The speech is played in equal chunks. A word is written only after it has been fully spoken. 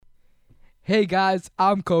Hey guys,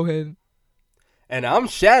 I'm Cohen. And I'm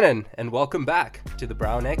Shannon, and welcome back to the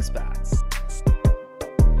Brown Expats.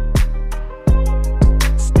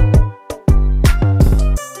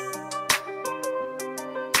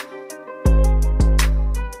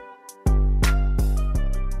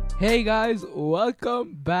 Hey guys,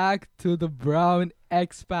 welcome back to the Brown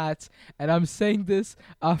Expats. And I'm saying this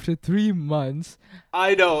after 3 months.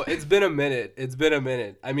 I know, it's been a minute.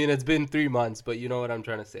 I mean, it's been 3 months, but you know what I'm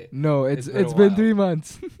trying to say. No, it's been 3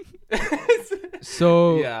 months.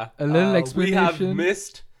 So, yeah, a little explanation. We have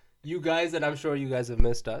missed you guys, and I'm sure you guys have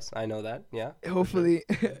missed us. I know that, yeah. Hopefully.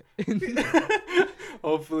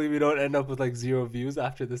 Hopefully we don't end up with like 0 views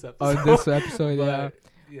after this episode. On this episode, yeah.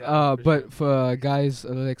 But for guys, a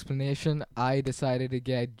little explanation. I decided to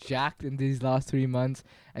get jacked in these last 3 months,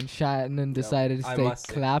 and Shannon decided to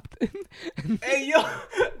stay clapped. Hey yo,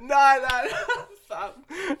 nah, stop!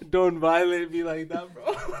 Don't violate me like that, bro.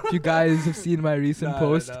 If you guys have seen my recent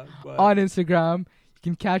post on Instagram, you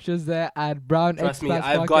can catch us there at Brown Expats. Trust me,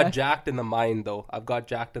 I've got jacked in the mind though.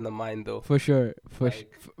 For sure, for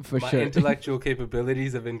my sure. Intellectual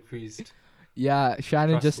capabilities have increased. Yeah,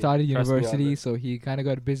 Shannon just started university, so he kind of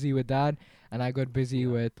got busy with that, and I got busy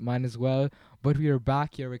with mine as well. But we are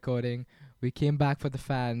back here recording. We came back for the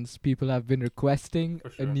fans. People have been requesting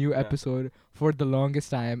a new episode for the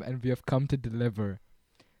longest time, and we have come to deliver.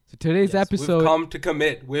 So today's episode, we've come to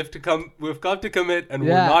commit. We've come to commit, and we're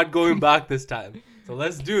not going back this time. So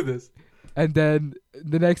let's do this. And then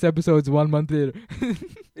the next episode's 1 month later.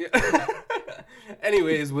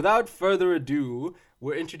 Anyways, without further ado,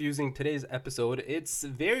 we're introducing today's episode. It's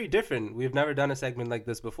very different. We've never done a segment like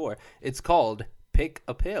this before. It's called Pick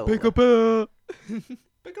a Pill. Pick a Pill.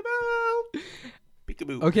 Pick a Pill.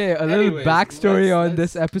 Peekaboo. Okay, little backstory on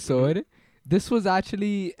this episode. This was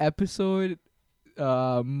actually episode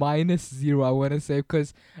 -0, I want to say,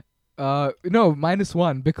 because no,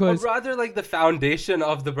 -1, because rather like the foundation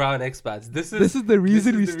of the Brown Expats. This is the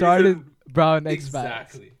reason we started Brown Expats.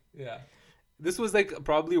 Exactly. Yeah. This was like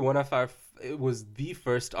probably one of our it was the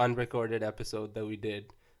first unrecorded episode that we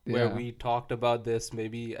did where we talked about this.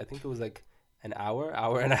 Maybe I think it was like an hour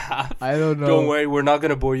and a half. I don't know. Don't worry, we're not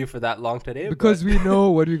gonna bore you for that long today because we know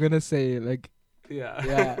what we're gonna say. Like,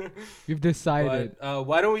 yeah, we've decided. But,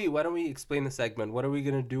 why don't we explain the segment? What are we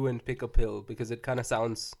gonna do in Pick a Pill? Because it kind of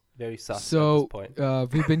sounds very sus at this point.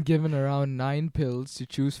 We've been given around 9 pills to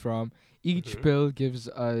choose from. Each pill gives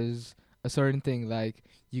us a certain thing, like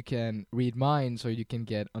you can read minds, or you can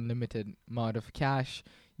get unlimited amount of cash.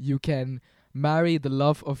 You can marry the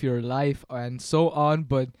love of your life, and so on.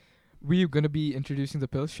 But we're gonna be introducing the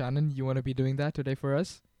pills. Shannon, you wanna be doing that today for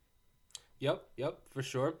us? Yep, for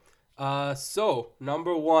sure. So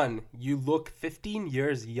number 1, you look 15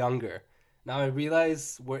 years younger. Now I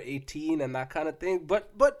realize we're 18 and that kind of thing,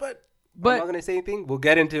 but I'm not gonna say anything. We'll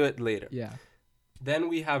get into it later. Yeah. Then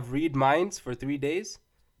we have read minds for 3 days.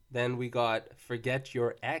 Then we got forget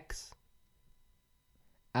your ex.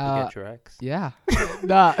 Forget your ex. Yeah.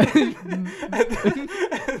 Nah.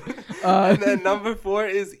 And then number 4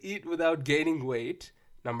 is eat without gaining weight.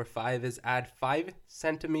 Number 5 is add 5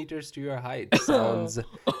 centimeters to your height. Sounds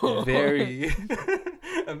very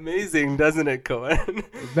amazing, doesn't it, Cohen?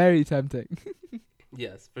 Very tempting.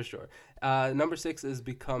 Yes, for sure. Number 6 is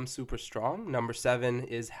become super strong. Number 7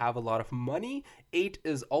 is have a lot of money. 8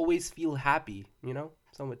 is always feel happy. You know,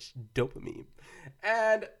 so much dopamine.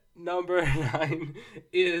 And number 9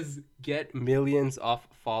 is get millions of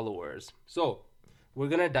followers. So we're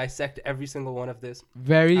going to dissect every single one of this.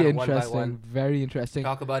 Very interesting. Very interesting.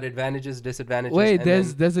 Talk about advantages, disadvantages. Wait,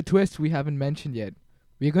 there's a twist we haven't mentioned yet.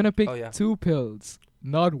 We're going to pick 2 pills,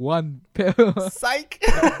 not 1 pill. Psych!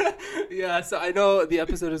 Yeah, so I know the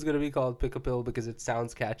episode is going to be called Pick a Pill because it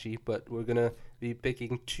sounds catchy, but we're going to be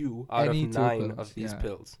picking 2 out of 9 of these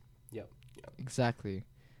pills. Yep. Exactly.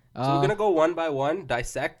 So we're going to go one by one,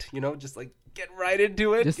 dissect, just like get right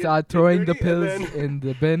into it. Just start throwing the pills in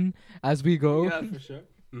the bin as we go. Yeah, for sure.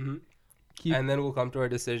 Mm-hmm. And then we'll come to our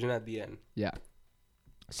decision at the end. Yeah.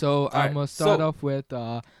 So I'm going to start off with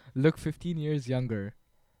look 15 years younger.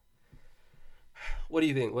 What do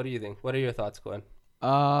you think? What are your thoughts, Glenn?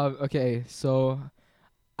 Okay, so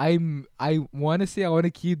I want to say I want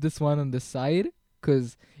to keep this one on the side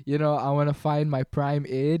because, I want to find my prime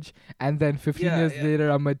age, and then 15 years later,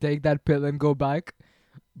 I'm going to take that pill and go back.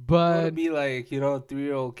 But be like,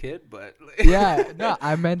 3-year-old kid, but no,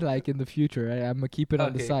 I meant like in the future, right? I'm going to keep it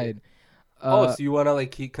on the side. So you want to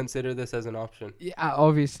like consider this as an option? Yeah,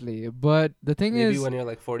 obviously. But the thing is, maybe when you're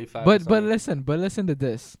like 45. But listen to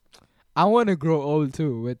this. I want to grow old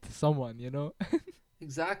too with someone,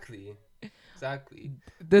 Exactly. exactly.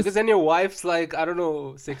 This, Because then your wife's like, I don't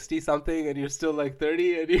know, 60 something, and you're still like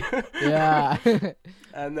 30, and you yeah.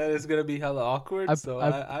 and then it's gonna be hella awkward. I, So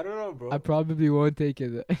I, I don't know, I bro. probably won't take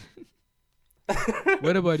it.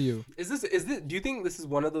 What about you? Is this do you think this is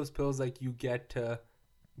one of those pills like you get to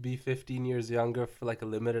be 15 years younger for like a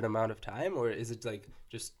limited amount of time, or is it like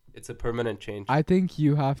just it's a permanent change? I think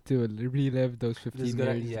you have to relive those This is 15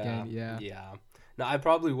 gonna years again. Yeah. yeah. No, I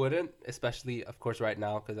probably wouldn't, especially of course right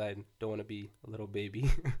now because I don't want to be a little baby.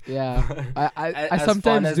 Yeah. I As fun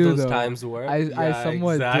sometimes as do those though. times were, I yeah,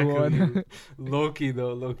 somewhat do exactly. want. Low-key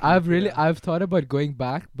though, low-key. Yeah. I've thought about going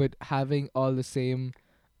back, but having all the same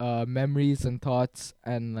memories and thoughts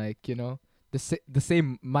and like, the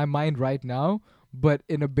same my mind right now, but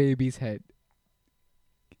in a baby's head.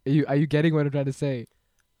 Are you getting what I'm trying to say?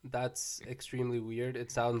 That's extremely weird. It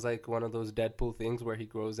sounds like one of those Deadpool things where he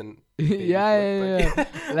grows in Yeah, baby yeah, foot,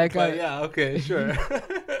 yeah. Like but yeah, okay, sure.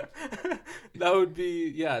 That would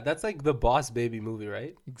be that's like the Boss Baby movie,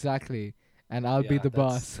 right? exactly. And I'll be Yeah, the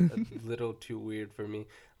that's boss. a little too weird for me.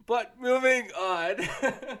 But moving on.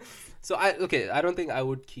 So I don't think I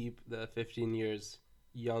would keep the 15 years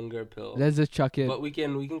younger pill. Let's just chuck it. But we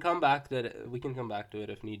can come back to it. We can come back to it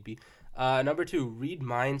if need be. Number 2, read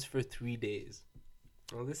minds for 3 days.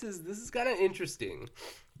 Well, this is kind of interesting.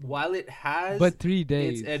 While it has But 3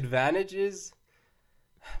 days. its advantages,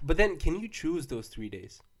 but then can you choose those 3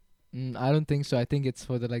 days? I don't think so. I think it's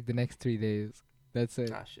for the next 3 days. That's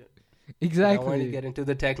it. Ah, shit. I want to Exactly. get into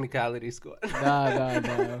the technicality score.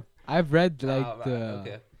 No. I've read Oh, man,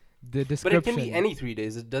 okay. the But description. it can be any 3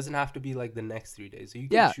 days. It doesn't have to be like the next 3 days. So you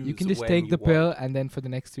can Yeah, choose you can just when take you the pill want. and then for the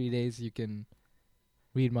next 3 days you can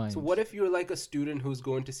read minds. So what if you're like a student who's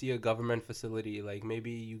going to see a government facility? Like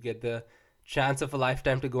maybe you get the chance of a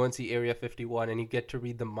lifetime to go and see Area 51 and you get to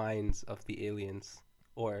read the minds of the aliens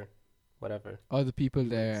or whatever. all the people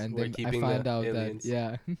there, Yes, and we're then I keeping find the out aliens.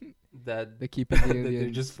 that That, they're keeping the that aliens. they're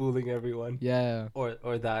just fooling everyone. Yeah,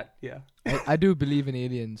 Or that, yeah. I do believe in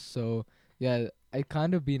aliens, so yeah, it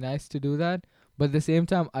kind of be nice to do that, but at the same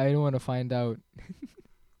time I don't want to find out.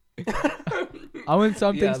 I want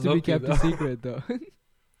some Yeah, things to be low-key kept a though. secret though.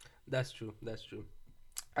 That's true.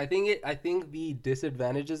 I think the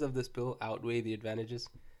disadvantages of this pill outweigh the advantages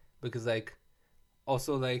because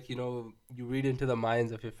also you read into the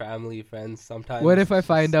minds of your family, friends sometimes. What if I it's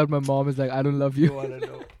find just- out my mom is like, I don't love you you? want to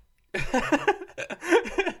know?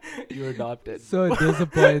 You're adopted. So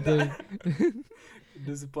disappointing.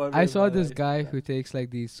 Disappointment. I of saw my this life. guy Yeah. who takes like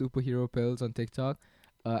these superhero pills on TikTok,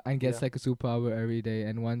 and gets Yeah. like a superpower every day.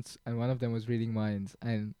 And one of them was reading minds,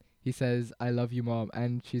 and he says, "I love you, mom,"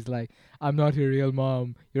 and she's like, "I'm not your real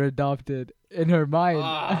mom. You're adopted." In her mind.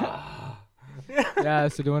 Ah. Yeah.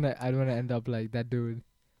 So I don't wanna end up like that dude,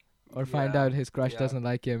 or find Yeah, out his crush yeah. doesn't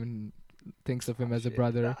like him and thinks of him Oh, as a shit.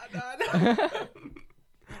 brother. Nah.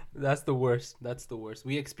 That's the worst.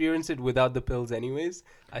 We experience it without the pills anyways.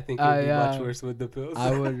 I think it would be much Yeah. worse with the pills.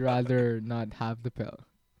 I would rather not have the pill.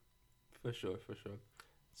 For sure.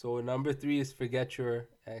 So number 3 is forget your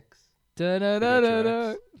ex.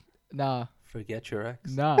 Da-da-da-da-da. ex. Nah. Forget your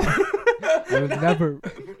ex. I would never.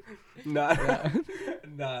 Nah. Yeah.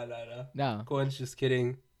 Nah. Nah. Cohen's just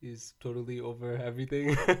kidding. He's totally over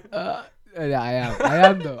everything. Yeah, I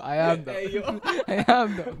am though. Hey, yo. I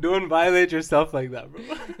am though. Don't violate yourself like that, bro.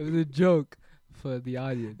 It was a joke for the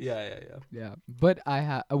audience. Yeah. Yeah. But I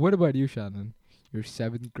have. What about you, Shannon? Your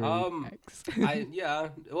 7th grade ex.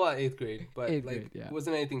 Well, 8th grade, but 8th grade, yeah. it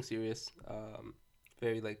wasn't anything serious.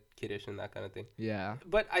 Very kiddish and that kind of thing. Yeah.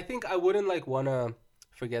 But I think I wouldn't wanna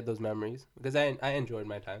forget those memories because I enjoyed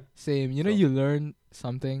my time. Same. So- You learn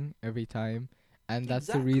something every time, and that's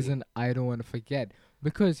the Exactly. reason I don't want to forget.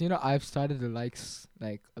 Because I've started to like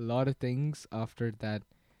a lot of things after that,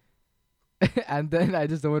 and then I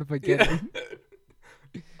just don't want to forget. Yeah.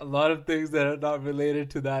 A lot of things that are not related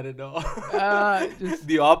to that at all. Just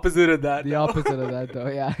The opposite of that. the no. opposite of that, though.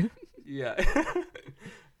 Yeah. Yeah.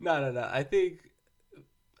 No. I think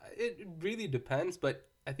it really depends, but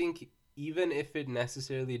I think even if it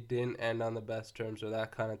necessarily didn't end on the best terms or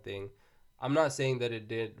that kind of thing, I'm not saying that it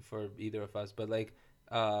did for either of us, but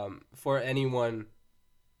for anyone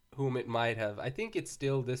whom it might have, I think it's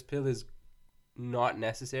still, this pill is not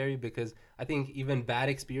necessary because I think even bad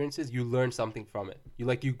experiences, you learn something from it.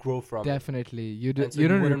 You grow from it. Definitely. You And so you you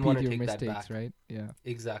don't wouldn't wanna repeat your take that mistakes, back. right? Yeah.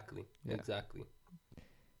 Exactly. Yeah. Exactly.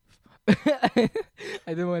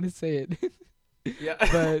 I don't want to say it,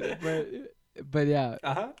 Yeah. but yeah.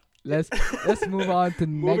 Uh-huh. Let's move on to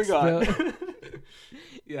Moving next on. bill.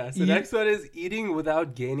 Yeah. So Eat- next one is eating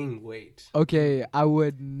without gaining weight. Okay, I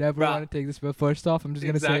would never Bruh. want to take this pill. First off, I'm just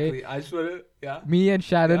gonna say, Exactly. I just want to. Yeah. me and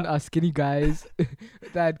Shannon Yeah. are skinny guys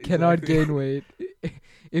that cannot Exactly. gain weight.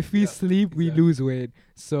 If we Yeah, sleep, we exactly. lose weight.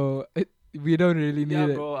 So we don't really Yeah,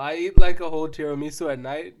 need it. bro. I eat like a whole tiramisu at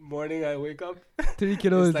night. Morning, I wake up. 3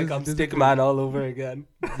 kilos It's like just I'm stick disappear. man all over again.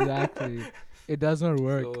 Exactly. It does not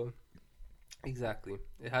work. So, exactly.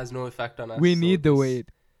 It has no effect on us. We so need the this- weight.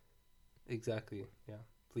 Exactly. Yeah.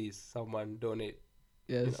 Please, someone donate.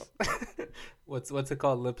 Yes. You know. what's it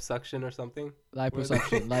called? Lip suction or something?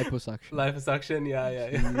 Liposuction. Liposuction. Liposuction. Yeah.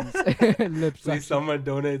 Please. Lip Please, suction. someone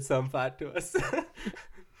donate some fat to us.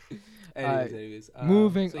 anyways.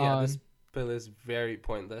 Moving so yeah, this on. pill is very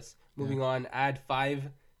pointless. Moving on. Add 5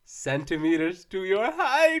 centimeters to your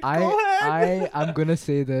height. Go ahead. I am gonna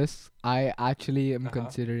say this. I actually am Uh-huh.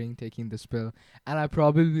 considering taking this pill, and I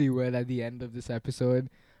probably will at the end of this episode.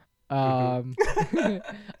 I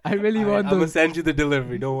really want I'm gonna those. send you the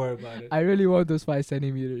delivery. Don't worry about it. I really want those 5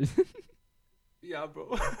 centimeters. Yeah,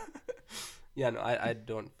 bro. Yeah, no, I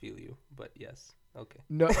don't feel you, but yes, okay.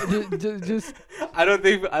 No, just I don't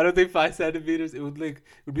think 5 centimeters. It would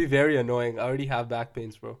be very annoying. I already have back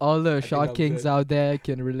pains, bro. all the think short I'm kings good. out there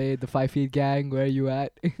can relate. The 5 feet gang, where you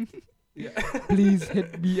at? Yeah. Please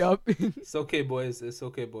hit me up. It's okay, boys. It's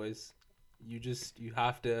okay, boys. You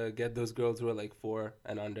have to get those girls who are like 4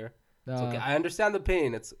 and under. It's okay. I understand the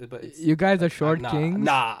pain. But it's You guys are short nah, kings.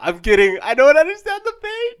 Nah, I'm kidding. I don't understand the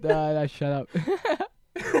pain. Nah, shut up.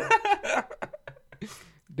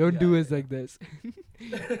 Don't do Yeah, us like this.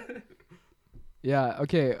 Yeah,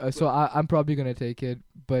 okay. So I'm probably gonna take it,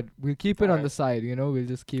 but we'll keep it on Alright. the side. We'll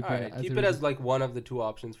just keep All it. right, as keep a it as reserve. like one of the 2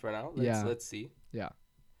 options for now. Yeah. Let's see. Yeah.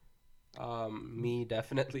 Me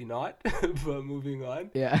definitely not. But moving on.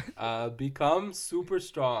 Yeah. Become super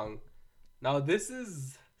strong. Now this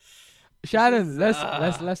is Shannon, is,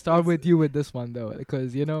 let's start with you with this one though,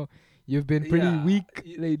 because you've been pretty Yeah, weak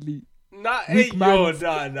y- lately. not Weak hey mans.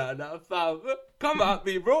 yo nah fam. Come at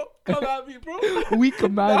me, bro. Come at me, bro. Weak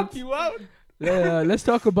Knock commands. you out. Let's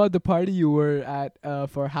talk about the party you were at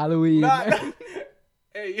for Halloween. Nah.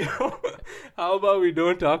 Hey yo. How about we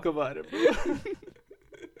don't talk about it, bro?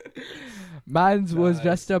 Mans was Nice.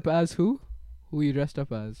 dressed up as who? Who you dressed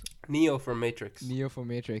up as? Neo from Matrix. Neo from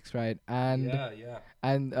Matrix, right? And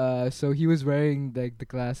Yeah. so he was wearing like the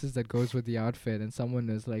glasses that goes with the outfit, and someone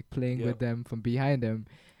is like playing Yep. with them from behind him.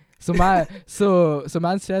 So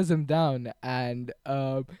man stares him down, and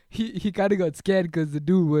he kind of got scared because the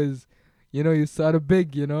dude was, he's sort of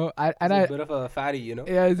big, He's a bit of a fatty, yeah, and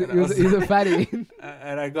I he's a fatty.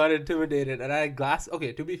 and I got intimidated. And I had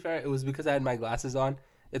Okay, to be fair, it was because I had my glasses on.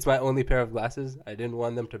 It's my only pair of glasses. I didn't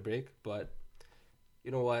want them to break, but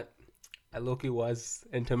you know what? I low-key was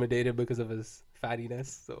intimidated because of his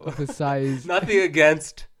fattiness. So Of his size. nothing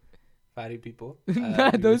against fatty people.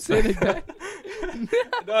 Nah, We don't say like respect-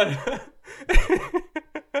 No.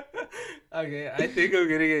 Okay, I think I'm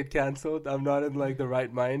gonna get cancelled. I'm not in like the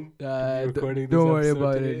right mind to be recording this don't worry episode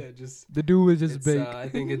about today. it. The dude was just It's, big. I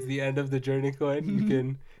think it's the end of the journey coin. You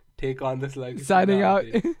can take on this legacy. Signing Nah, I'm out.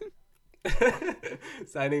 kidding.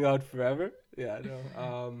 Signing out forever. Yeah,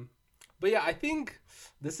 no. But yeah, I think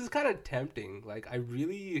this is kind of tempting. Like, I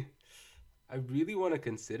really want to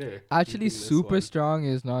consider. Actually, keeping this super one. strong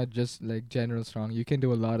is not just like general strong. You can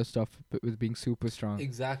do a lot of stuff with being super strong.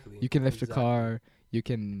 Exactly. You can lift a exactly. car. You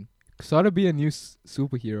can sort of be a new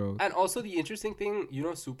superhero. And also the interesting thing,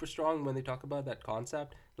 super strong when they talk about that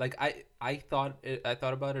concept. Like I thought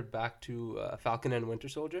about it back to Falcon and Winter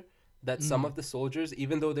Soldier. That some of the soldiers,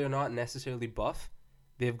 even though they're not necessarily buff,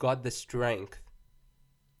 they've got the strength.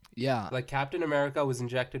 Yeah. Like Captain America was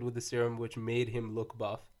injected with the serum, which made him look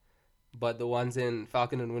buff. But the ones in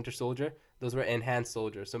Falcon and Winter Soldier, those were enhanced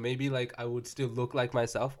soldiers. So maybe like I would still look like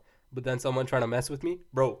myself, but then someone trying to mess with me,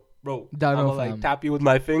 bro, Don't I'm know, gonna like fam. tap you with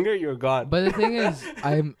my finger, you're gone. But the thing is,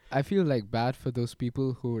 I feel like bad for those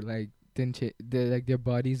people who like didn't their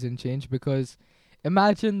bodies didn't change, because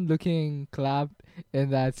imagine looking clapped in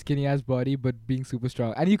that skinny ass body but being super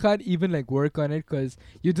strong, and you can't even like work on it because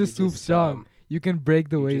you're just super strong. You can break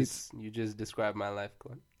the weights. You just described my life,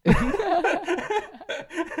 Glenn.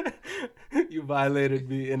 You violated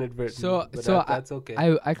me inadvertently. But that's okay.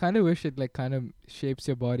 I kind of wish it like kind of shapes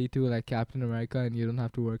your body too, like Captain America, and you don't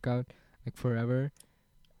have to work out like forever.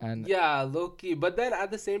 And yeah, low key. But then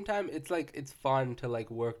at the same time, it's like it's fun to like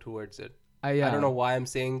work towards it. yeah. I don't know why I'm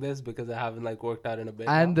saying this because I haven't like worked out in a bit.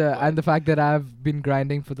 And now, and the fact that I've been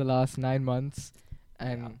grinding for the last 9 months,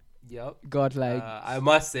 and yep. got like I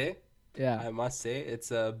must say, yeah.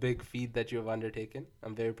 it's a big feat that you have undertaken.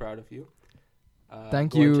 I'm very proud of you.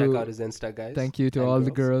 Thank Go and you. check out his Insta, guys. Thank you to and all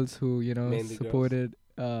the girls. girls who Mainly girls. supported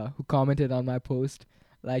who commented on my post,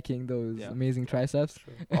 liking those Yeah. amazing triceps.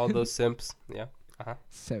 Sure. All those simps. Yeah.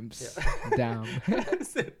 Simps. Yeah. Damn.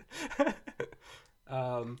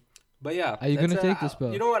 But yeah. Are you that's, gonna take this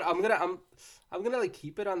pill? You know what? I'm gonna like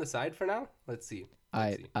keep it on the side for now. Let's see.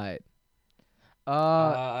 Alright.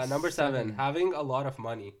 Number 7, having a lot of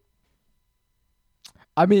money.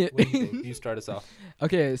 I mean, What do you think? You start us off.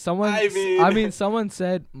 okay. Someone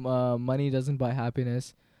said money doesn't buy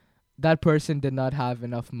happiness. That person did not have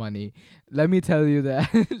enough money. Let me tell you that.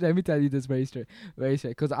 Let me tell you this very straight.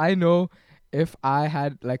 Because I know if I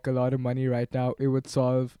had like a lot of money right now, it would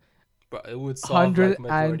solve Bro, it would solve like,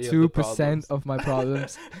 102% of my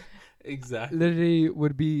problems. Exactly. Literally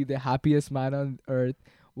would be the happiest man on earth.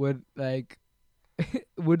 Would like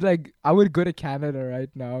I would go to Canada right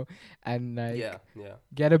now and like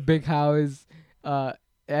get a big house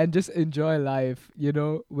and just enjoy life,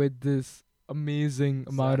 with this amazing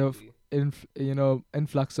amount of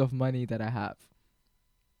influx of money that I have.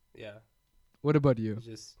 Yeah. What about you?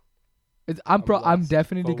 I'm I'm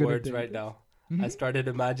definitely for good words at right now. I started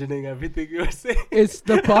imagining everything you were saying. It's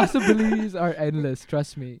the possibilities are endless,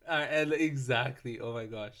 trust me. And exactly. Oh my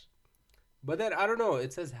gosh. But then I don't know.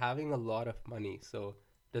 It says having a lot of money. So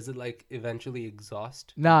does it like eventually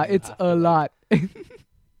exhaust? Nah, it's a lot.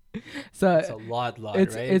 So it's a lot,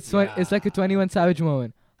 it's right? it's like a 21 Savage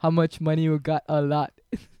moment. How much money you got? A lot.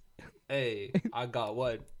 Hey, I got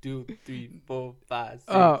 1, 2, 3, 4, 5, 6,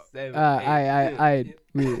 7, 8.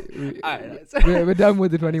 We're done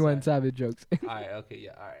with the 21 Savage jokes. Alright, okay,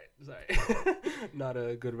 yeah, alright. Sorry. Not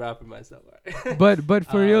a good rapper myself. Right. But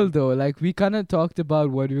for real though, like we kind of talked about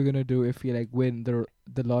what we're gonna do if we like win the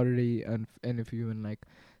lottery and if we win like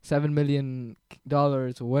 $7 million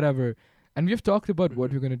or whatever. And we've talked about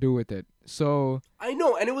what we're going to do with it. So I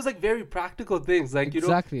know. And it was like very practical things. Like,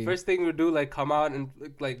 exactly. First thing we'd do, like come out and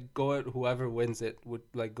like go at whoever wins it would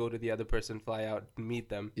like go to the other person, fly out and meet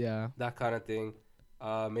them. Yeah. That kind of thing.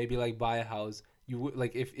 Maybe like buy a house. You would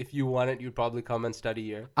like if you want it, you'd probably come and study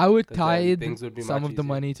here. I would tithe some of the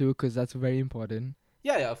money too, because that's very important.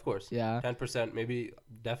 Yeah, of course. Yeah. 10%, maybe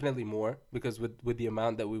definitely more, because with the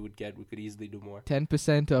amount that we would get, we could easily do more.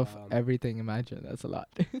 10% of everything. Imagine, that's a lot.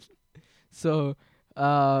 So,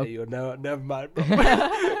 hey, never mind, bro.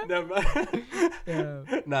 Never mind. Yeah.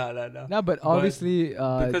 No. No, but obviously,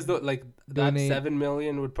 because that 7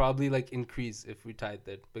 million would probably like increase if we tithed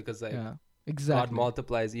it, because like exactly. God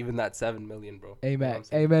multiplies even that 7 million, bro. Amen.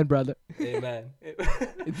 Amen, brother. Amen.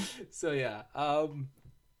 So yeah, I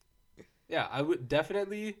would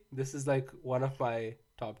definitely. This is like one of my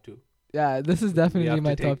top 2. Yeah, this is definitely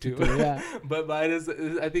my top 2. Yeah, but mine is.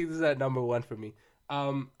 I think this is at number 1 for me.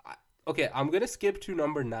 Okay, I'm gonna skip to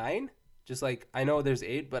number 9. Just like I know there's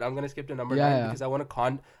 8, but I'm gonna skip to number 9 because I want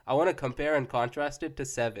to compare and contrast it to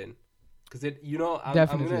 7, because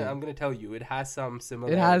I'm gonna tell you it has some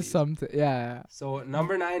similarities. It has something, yeah. So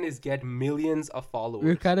number 9 is get millions of followers.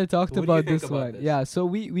 We kind of talked about this one, this? Yeah. So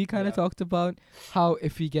we kind of talked about how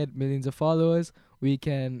if we get millions of followers, we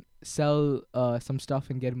can sell some stuff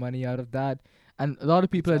and get money out of that, and a lot of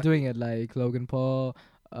people are doing it, like Logan Paul,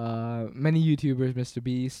 many YouTubers, Mr.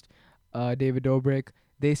 Beast. David Dobrik,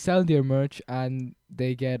 they sell their merch and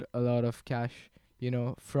they get a lot of cash,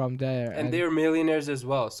 from there. And they're millionaires as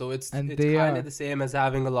well, so it's kind of the same as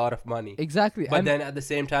having a lot of money. Exactly. But then at the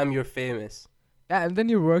same time, you're famous. Yeah, and then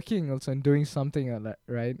you're working also and doing something,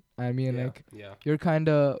 right? I mean, you're kind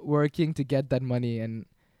of working to get that money, and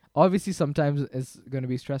obviously sometimes it's going to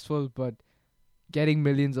be stressful, but getting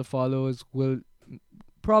millions of followers will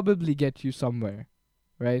probably get you somewhere,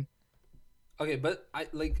 right? Okay, but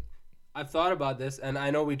I've thought about this, and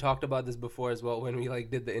I know we talked about this before as well when we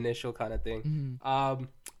like did the initial kind of thing. Mm-hmm.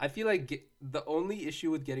 I feel like the only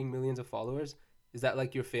issue with getting millions of followers is that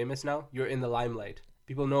like you're famous now, you're in the limelight.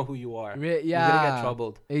 People know who you are. Yeah, you're gonna get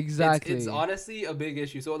troubled. Exactly. It's honestly a big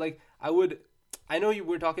issue. So like I know you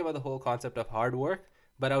were talking about the whole concept of hard work,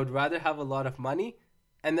 but I would rather have a lot of money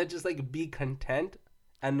and then just like be content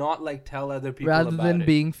and not like tell other people rather about than it.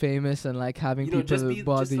 being famous and like having people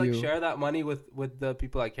bother you. Just share that money with the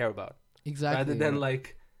people I care about. Exactly. Rather than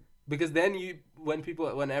like, because then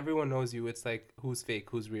when everyone knows you, it's like who's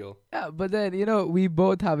fake, who's real. Yeah, but then we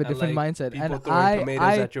both have a different mindset, people and throwing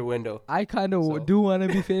tomatoes at your window. I kind of do want to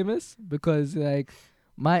be famous because like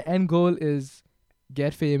my end goal is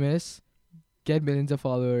get famous, get millions of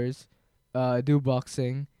followers, do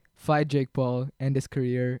boxing, fight Jake Paul, end his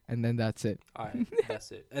career, and then that's it. Alright,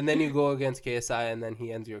 that's it. And then you go against KSI, and then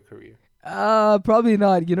he ends your career. Probably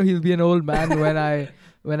not. He'll be an old man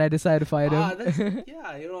when I decide to fight him.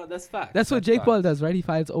 That's fact. That's what Jake Paul does, right? He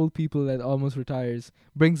fights old people that almost retires,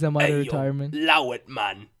 brings them out of retirement. Allow it,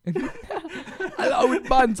 man. Allow Now it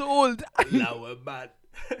man's old. Lower man.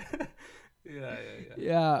 Yeah.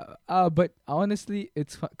 Yeah. But honestly,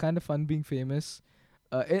 it's kind of fun being famous.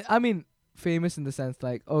 I mean, famous in the sense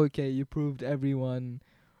like, okay, you proved everyone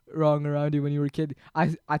wrong around you when you were a kid.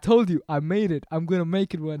 I told you, I made it. I'm gonna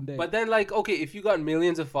make it one day. But then, like, okay, if you got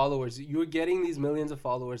millions of followers, you're getting these millions of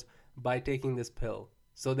followers by taking this pill.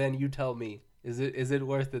 So then you tell me, is it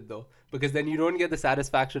worth it though? Because then you don't get the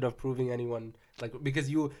satisfaction of proving anyone, like,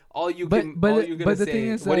 because all you're gonna the say, thing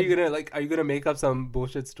is what are that- you gonna, like, are you gonna make up some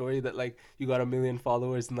bullshit story that, like, you got 1 million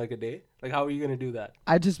followers in like a day? Like, how are you gonna do that?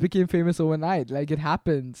 I just became famous overnight. Like, it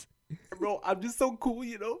happens. Bro, I'm just so cool,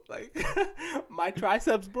 you know? Like, my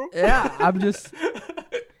triceps, bro. Yeah, I'm just.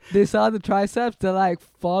 They saw the triceps. They're like,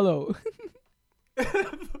 follow.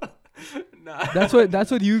 Nah. That's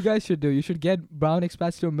what you guys should do. You should get Brown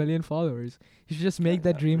Expats to 1 million followers. You should just make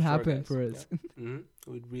that dream for sure, happen guys. for us. Yeah.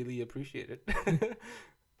 We'd really appreciate it.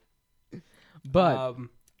 But all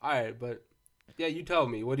right, but yeah, you tell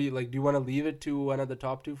me. What do you like? Do you want to leave it to one of the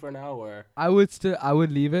top two for now, or I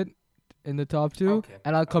would leave it in the top two, Okay,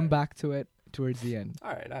 and I'll come alright. back to it towards the end.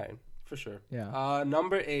 all right, for sure. Yeah.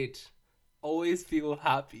 Number 8, always feel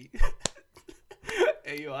happy.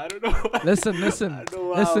 Hey yo, I don't know. I Listen. don't know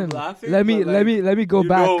why I'm Listen. laughing, Let me but, like, let me go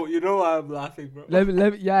back. You know why I'm laughing, bro. Let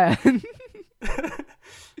me yeah.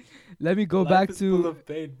 Let me go Life back is full to of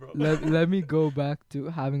pain, bro. let me go back to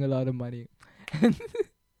having a lot of money.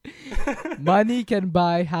 Money can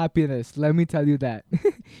buy happiness. Let me tell you that.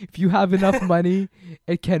 If you have enough money,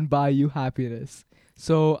 it can buy you happiness.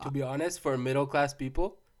 So To be honest, for middle class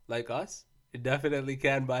people like us, it definitely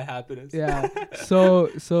can buy happiness. yeah.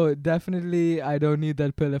 So definitely I don't need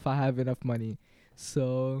that pill if I have enough money.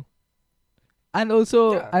 So and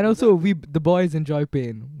also Yeah, we the boys enjoy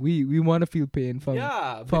pain. We want to feel pain from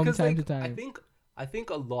from because, time like, to time. I think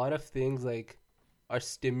a lot of things, like, are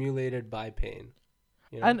stimulated by pain.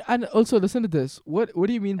 You know? And also listen to this. What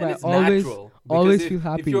do you mean And by it's always natural, always because feel If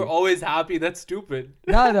happy? you're always happy, that's stupid.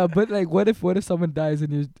 No, but like what if someone dies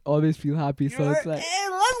and you always feel happy? So it's like hey,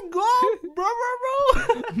 let's go,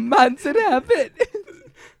 bro. man's in heaven.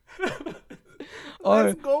 Or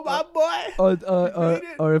Let's go, my boy. or made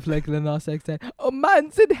it. or if like Lil Nas X said, "Oh,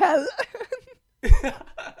 man's in hell."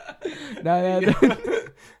 No.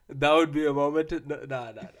 That would be a moment.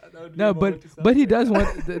 That would be No, a but moment to but he celebrate. does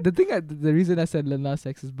want the thing. The reason I said Lil Nas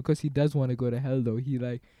X is because he does want to go to hell. Though he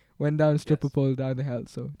like went down stripper Yes. pole down to hell.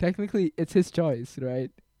 So technically, it's his choice,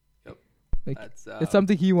 right? Yep. Like That's, it's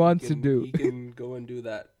something he wants to do. He can go and do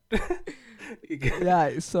that. He can-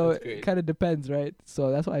 Yeah. So That's it great. kind of depends, right?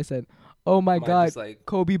 So that's why I said, "Oh my Might God, just, like,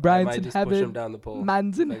 Kobe I Bryant's might in just push him heaven. down the pole.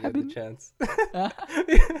 Man's in if I get the heaven." chance.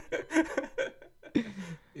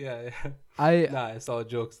 Yeah. I Nah, it's all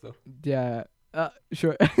jokes though. yeah.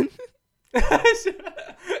 Sure.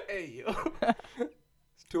 Hey yo.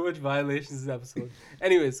 It's too much violations this episode.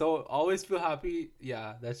 Anyway, so always feel happy.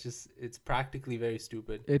 Yeah, it's practically very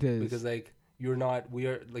stupid. It is. Because, like, we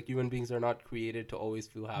are like, human beings are not created to always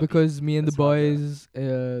feel happy. Because me and the That's not boys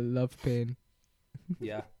love pain.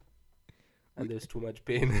 Yeah. And there's too much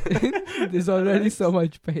pain. There's already so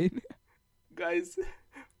much pain. Guys,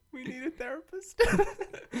 we need a therapist.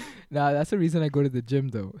 Nah, that's the reason I go to the gym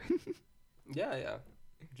though. Yeah.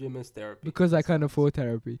 Gym is therapy. Because I That's can't what afford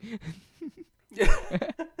therapy. Yeah.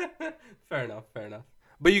 Fair enough.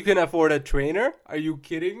 But you can afford a trainer? Are you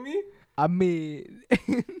kidding me? I mean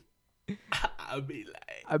I'll be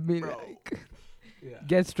like, bro. like Yeah.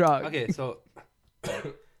 get strong. Okay, so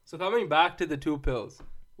so coming back to the 2 pills,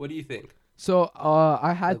 what do you think? So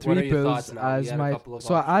I had Like, what are 3 your pills thoughts now? You as had a my couple of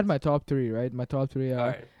so I add options. my top 3, right? My top 3 All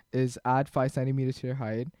right. is add 5 centimeters to your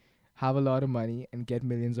height, have a lot of money, and get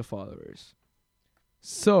millions of followers.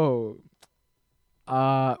 So,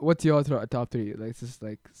 what's your top 3? Like, it's just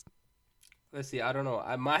like, Let's see. I don't know.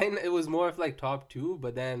 Mine, it was more of like top 2,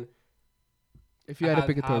 but then if you had to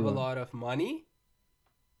pick a third have a one. lot of money,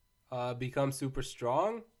 become super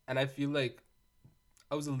strong, and I feel like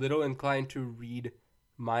I was a little inclined to read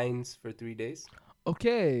minds for 3 days.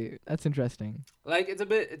 Okay, that's interesting. Like, it's a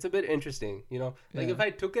bit interesting, you know. Like, Yeah. if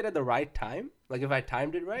I took it at the right time, like if I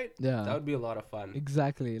timed it right, Yeah, that would be a lot of fun.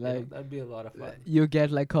 exactly. You know, Like, that'd be a lot of fun. you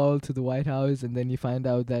get like called to the White House, and then you find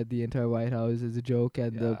out that the entire White House is a joke,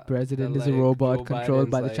 and the Yeah, president then, is a like, robot Joe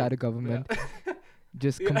controlled by Biden's the like- shadow government, Yeah.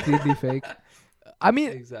 just Yeah. completely fake. I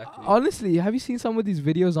mean, Exactly. honestly, have you seen some of these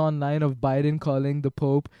videos online of Biden calling the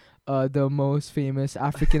Pope the most famous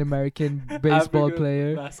African American baseball African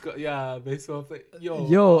player? baseball player. Yo,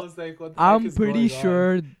 Yo, I was like, what the heck I'm is pretty going on?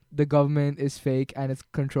 sure the government is fake and it's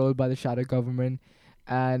controlled by the shadow government,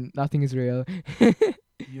 and nothing is real.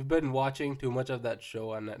 You've been watching too much of that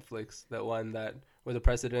show on Netflix, that one that where the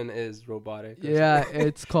president is robotic. or Yeah, something.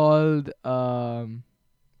 it's called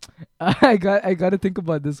I got to think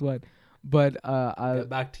about this one. But I'll Get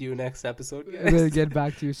back to you next episode, we'll guys. get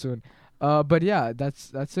back to you soon. But yeah,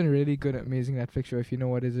 that's a really good, amazing Netflix show. If you know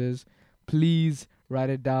what it is, please write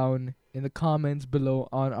it down in the comments below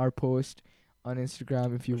on our post on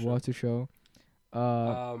Instagram if you For sure. watch the show.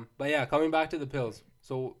 But yeah, coming back to the pills.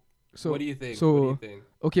 So, So what do you think? so What do you think?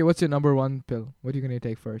 okay, what's your number one pill? What are you gonna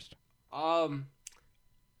take first? Um,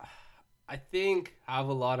 I think have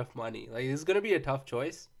a lot of money. Like this is gonna be a tough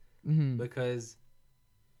choice Mm-hmm. because,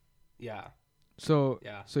 yeah, So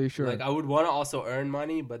yeah. you sure? Like I would want to also earn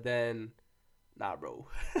money, but then, nah, bro.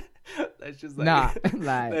 Let's just like Nah,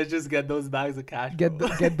 like let's just get those bags of cash. get Bro.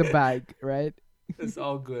 the bag, right? It's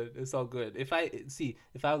all good. It's all good. If I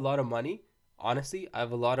have a lot of money, honestly, I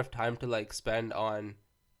have a lot of time to like spend on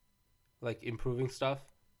like improving stuff,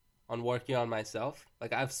 on working on myself.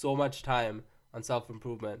 Like I have so much time on self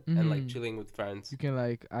improvement and like Mhm. chilling with friends. You can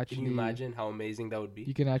like Can actually you imagine how amazing that would you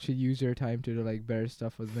be? can actually use your time to do like better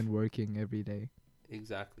stuff other than working every day.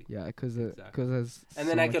 Exactly. Yeah, because Exactly. there's And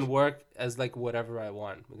then so I can much- work as like whatever I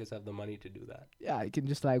want because I have the money to do that. yeah, you can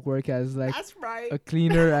just like work as like That's right. a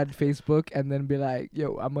cleaner at Facebook and then be like,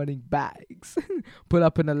 yo, I'm running bags. Pull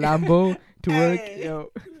up in a Lambo to work. Hey. Yo,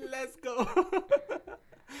 Let's go.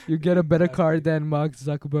 you get a better car Exactly. than Mark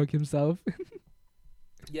Zuckerberg himself.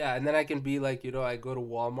 Yeah, and then I can be like, I go to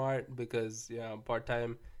Walmart because I'm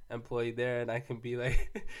part-time employee there, and I can be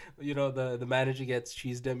like, the manager gets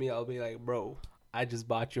cheesed at me. I'll be like, bro, I just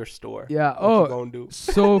bought your store. Yeah. What Oh, you gonna do?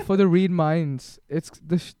 so for the Read Minds, it's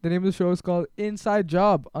the name of the show is called Inside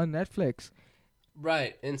Job on Netflix.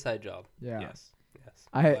 Right, inside job. Yeah. Yes.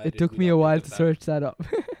 I'm glad It took we me a don't while think to of search that up.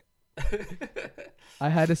 that. I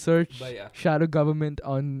had to search But yeah. shadow government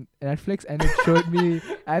on Netflix, and it showed me,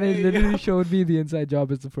 and it Hey, literally yo. showed me the inside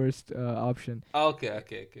job as the first option. Okay.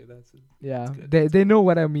 That's it. Yeah, good, they know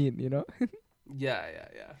what I mean, you know. Yeah.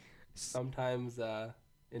 Sometimes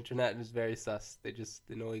internet is very sus. They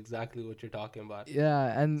know exactly what you're talking about. Yeah,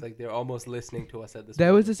 It's and like they're almost listening to us at this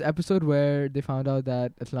there was moment. this episode where they found out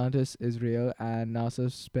that Atlantis is real, and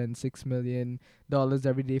NASA spends $6 million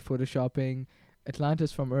every day photoshopping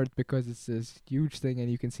Atlantis from Earth because it's this huge thing, and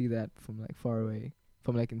you can see that from like far away,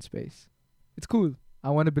 from like in space. It's cool. I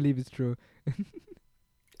want to believe it's true.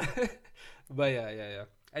 But yeah.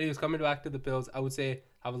 Anyways, coming back to the pills, I would say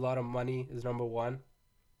have a lot of money is number one,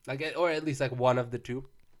 or at least like one of the two.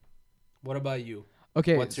 What about you?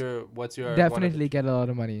 Okay, What's your definitely get a lot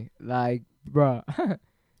of money. Like, bruh,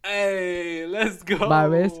 Hey, let's go. my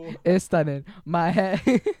waist is stunning. My hair,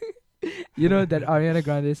 you know that Ariana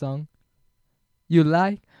Grande song. You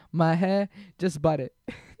like my hair? Just bought it.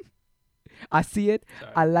 I see it.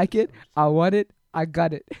 Sorry, I like it. just- I want it. I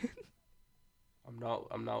got it.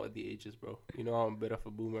 I'm not with the ages, bro. You know I'm a bit of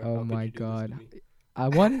a boomer. Oh How could my you do this to God. me? I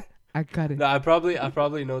want it. I got it. No, I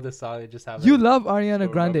probably know the song. I just haven't. You love Ariana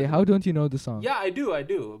don't Grande. remember How the- don't you know the song? Yeah, I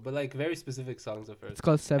do. But like very specific songs of hers. It's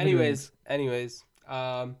called Seven Rings. Anyways,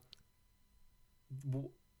 I'm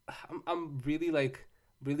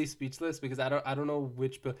really speechless because I don't know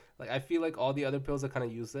which pill. Like I feel like all the other pills are kind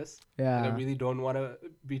of useless. Like, I Yeah. really don't want to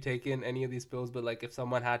be taking any of these pills. But like if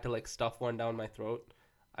someone had to like stuff one down my throat,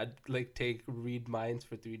 I'd like take Read Minds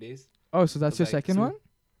for 3 days. Oh, so that's your like, second one?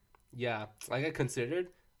 Yeah, like I considered.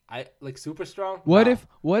 I like super strong. What Nah. if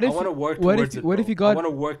what I if want to work what towards if it. what if bro. you got I want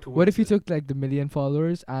to work towards what if you it. took like the 1 million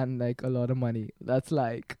followers and like a lot of money? That's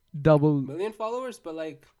like double. 1 million followers? But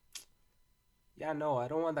like, yeah, no, I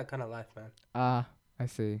don't want that kind of life, man. Ah, I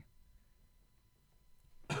see.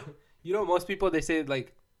 Most people they say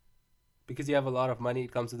like, because you have a lot of money,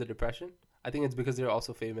 it comes with a depression. I think it's because they're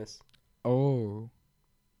also famous. Oh.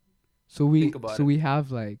 So we Think about it. we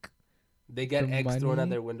have like They get The eggs thrown money? at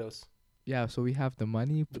their windows. yeah, so we have the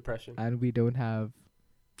money Depression. and we don't have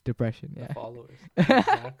depression. The Yeah. followers.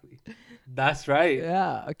 Exactly. That's right.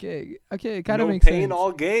 Yeah, okay. Okay, kind of No makes pain, sense.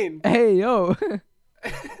 all gain. Hey, yo.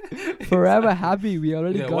 Forever Exactly. happy. We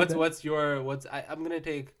already Yeah, got that. I'm gonna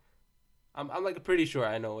take. I'm like pretty sure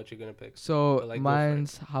I know what you're gonna pick. So But, like, go for it.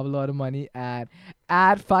 mine's have a lot of money and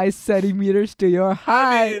add 5 centimeters to your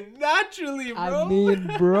height. I mean, naturally, bro. I mean,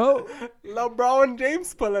 bro. LeBron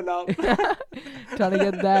James pulling out. Trying to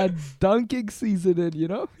get that dunking season in, you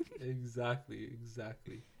know? Exactly.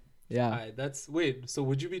 Yeah. Alright, wait. So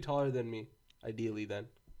would you be taller than me? Ideally, then.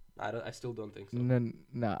 I still don't think so.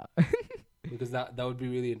 Nah. Because that would be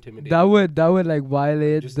really intimidating. That would like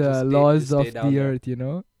violate Just the stay- laws just stay of down the there. earth, you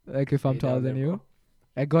know? Like if I'm Stay taller down than there, you. bro.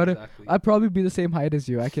 I gotta Exactly. I'd probably be the same height as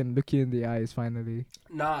you. I can look you in the eyes finally.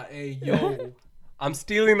 Nah, hey, yo. I'm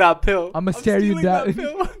stealing that pill. I'ma stare you stealing that down.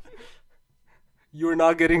 pill. You're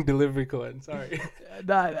not getting delivery code. Sorry.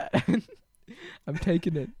 Nah. I'm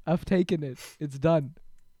taking it. I've taken it. It's done.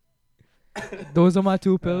 Those are my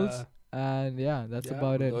 2 pills. And yeah, that's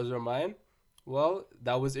about it. Those are mine. Well,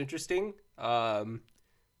 that was interesting.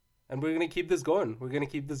 And we're gonna keep this going. We're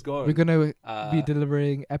gonna be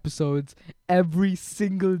delivering episodes every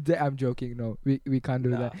single day. I'm joking. No, we can't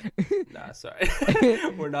do that. Nah, sorry.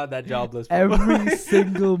 We're not that jobless. Every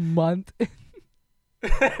single month.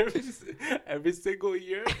 every single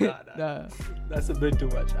year. Nah. That's a bit too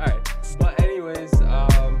much. All right. But anyways,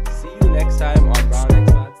 see you next time on Brown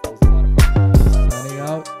Expats. That was a lot of fun. Signing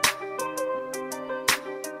out.